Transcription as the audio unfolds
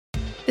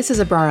This is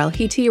Abrar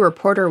El-Hiti,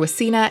 reporter with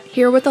CNET,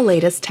 here with the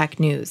latest tech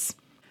news.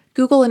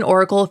 Google and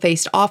Oracle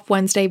faced off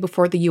Wednesday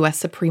before the U.S.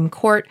 Supreme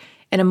Court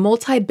in a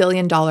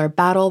multi-billion-dollar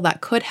battle that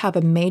could have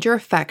a major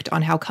effect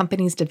on how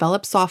companies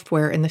develop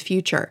software in the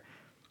future.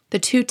 The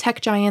two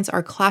tech giants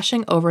are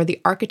clashing over the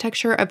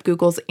architecture of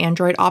Google's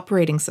Android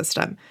operating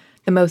system,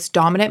 the most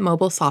dominant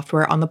mobile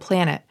software on the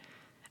planet.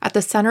 At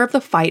the center of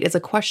the fight is a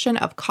question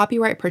of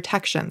copyright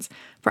protections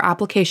for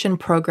application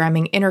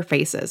programming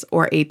interfaces,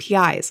 or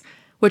APIs,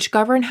 which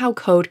govern how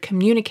code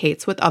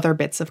communicates with other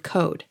bits of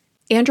code.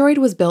 Android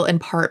was built in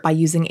part by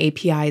using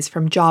APIs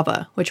from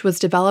Java, which was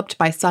developed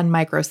by Sun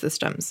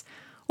Microsystems.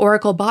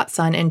 Oracle bought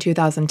Sun in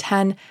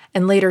 2010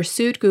 and later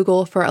sued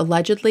Google for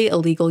allegedly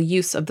illegal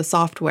use of the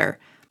software.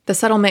 The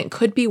settlement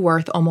could be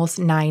worth almost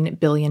 $9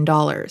 billion.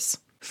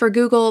 For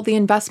Google, the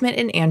investment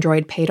in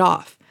Android paid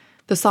off.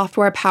 The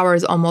software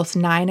powers almost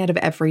 9 out of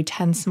every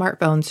 10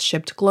 smartphones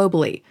shipped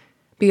globally.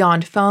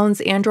 Beyond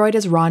phones, Android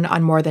is run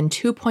on more than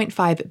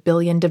 2.5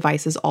 billion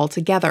devices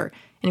altogether,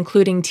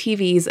 including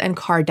TVs and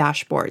car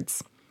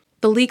dashboards.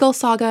 The legal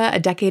saga, a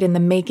decade in the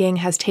making,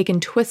 has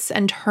taken twists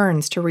and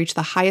turns to reach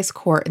the highest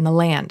court in the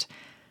land.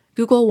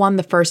 Google won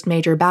the first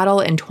major battle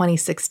in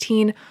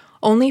 2016,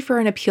 only for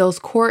an appeals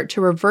court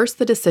to reverse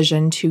the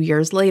decision 2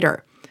 years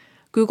later.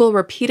 Google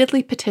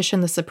repeatedly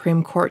petitioned the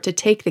Supreme Court to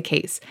take the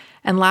case,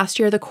 and last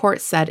year the court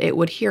said it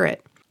would hear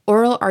it.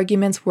 Oral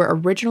arguments were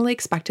originally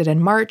expected in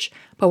March,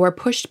 but were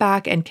pushed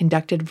back and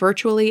conducted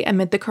virtually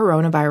amid the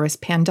coronavirus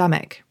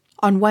pandemic.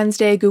 On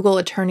Wednesday, Google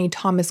attorney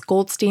Thomas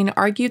Goldstein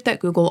argued that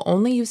Google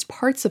only used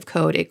parts of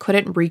code it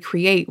couldn't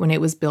recreate when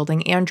it was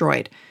building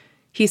Android.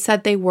 He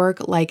said they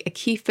work like a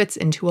key fits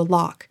into a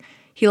lock.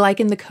 He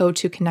likened the code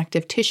to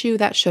connective tissue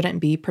that shouldn't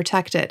be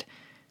protected.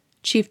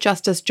 Chief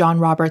Justice John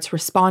Roberts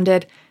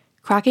responded,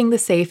 "Cracking the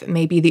safe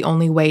may be the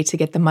only way to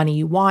get the money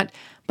you want,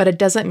 but it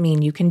doesn't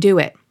mean you can do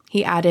it."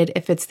 He added,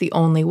 "If it's the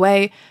only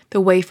way, the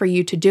way for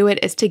you to do it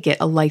is to get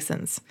a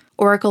license."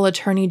 Oracle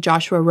attorney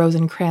Joshua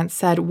Rosenkrantz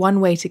said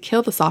one way to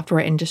kill the software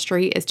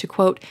industry is to,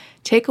 quote,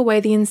 take away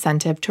the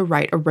incentive to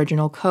write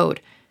original code.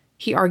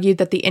 He argued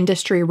that the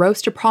industry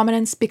rose to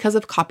prominence because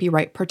of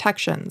copyright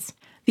protections.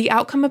 The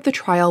outcome of the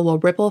trial will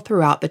ripple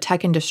throughout the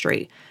tech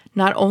industry,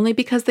 not only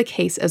because the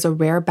case is a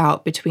rare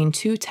bout between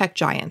two tech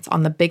giants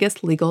on the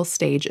biggest legal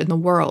stage in the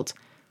world.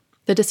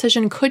 The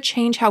decision could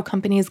change how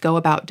companies go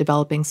about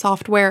developing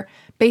software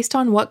based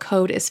on what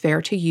code is fair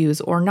to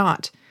use or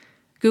not.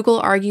 Google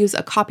argues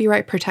a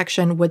copyright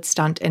protection would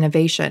stunt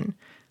innovation.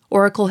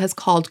 Oracle has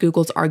called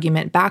Google's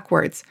argument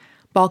backwards,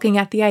 balking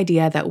at the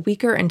idea that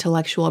weaker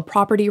intellectual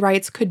property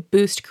rights could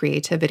boost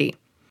creativity.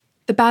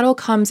 The battle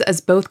comes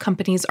as both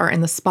companies are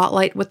in the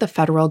spotlight with the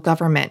federal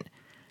government.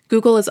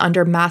 Google is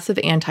under massive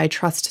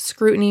antitrust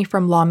scrutiny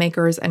from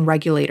lawmakers and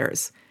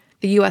regulators.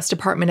 The U.S.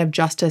 Department of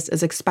Justice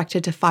is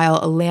expected to file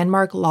a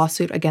landmark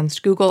lawsuit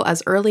against Google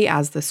as early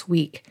as this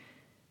week.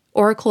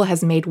 Oracle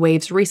has made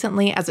waves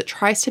recently as it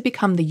tries to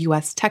become the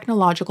U.S.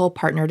 technological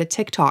partner to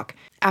TikTok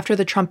after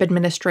the Trump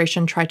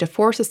administration tried to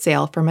force a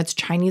sale from its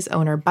Chinese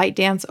owner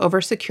ByteDance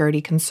over security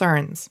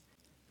concerns.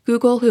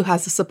 Google, who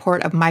has the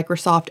support of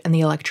Microsoft and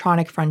the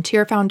Electronic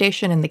Frontier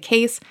Foundation in the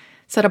case,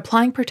 said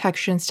applying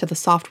protections to the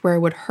software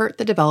would hurt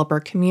the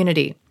developer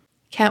community.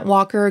 Kent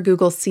Walker,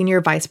 Google's senior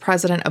vice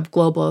president of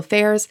global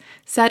affairs,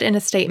 said in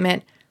a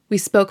statement, "We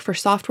spoke for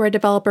software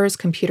developers,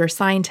 computer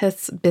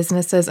scientists,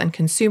 businesses, and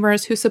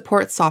consumers who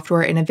support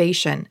software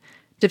innovation.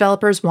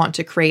 Developers want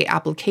to create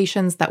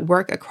applications that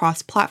work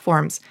across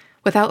platforms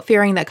without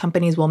fearing that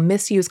companies will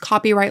misuse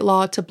copyright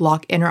law to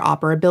block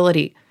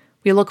interoperability.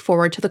 We look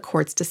forward to the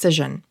court's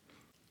decision."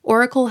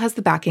 Oracle has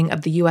the backing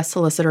of the U.S.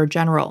 Solicitor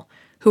General,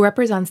 who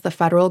represents the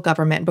federal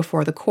government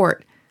before the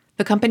court.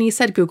 The company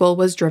said Google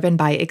was driven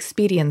by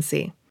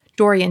expediency.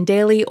 Dorian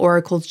Daley,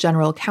 Oracle's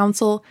general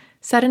counsel,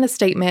 said in a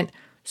statement,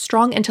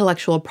 "Strong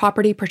intellectual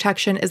property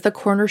protection is the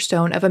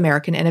cornerstone of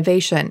American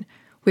innovation.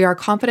 We are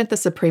confident the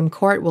Supreme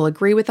Court will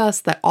agree with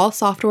us that all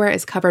software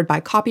is covered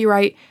by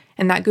copyright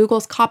and that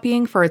Google's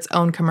copying for its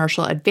own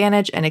commercial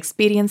advantage and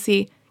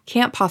expediency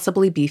can't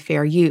possibly be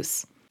fair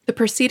use." The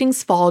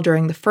proceedings fall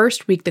during the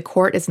first week the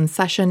court is in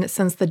session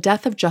since the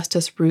death of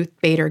Justice Ruth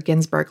Bader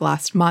Ginsburg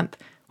last month,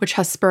 which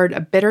has spurred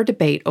a bitter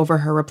debate over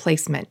her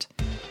replacement.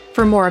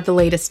 For more of the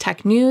latest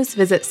tech news,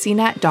 visit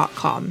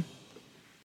cnet.com.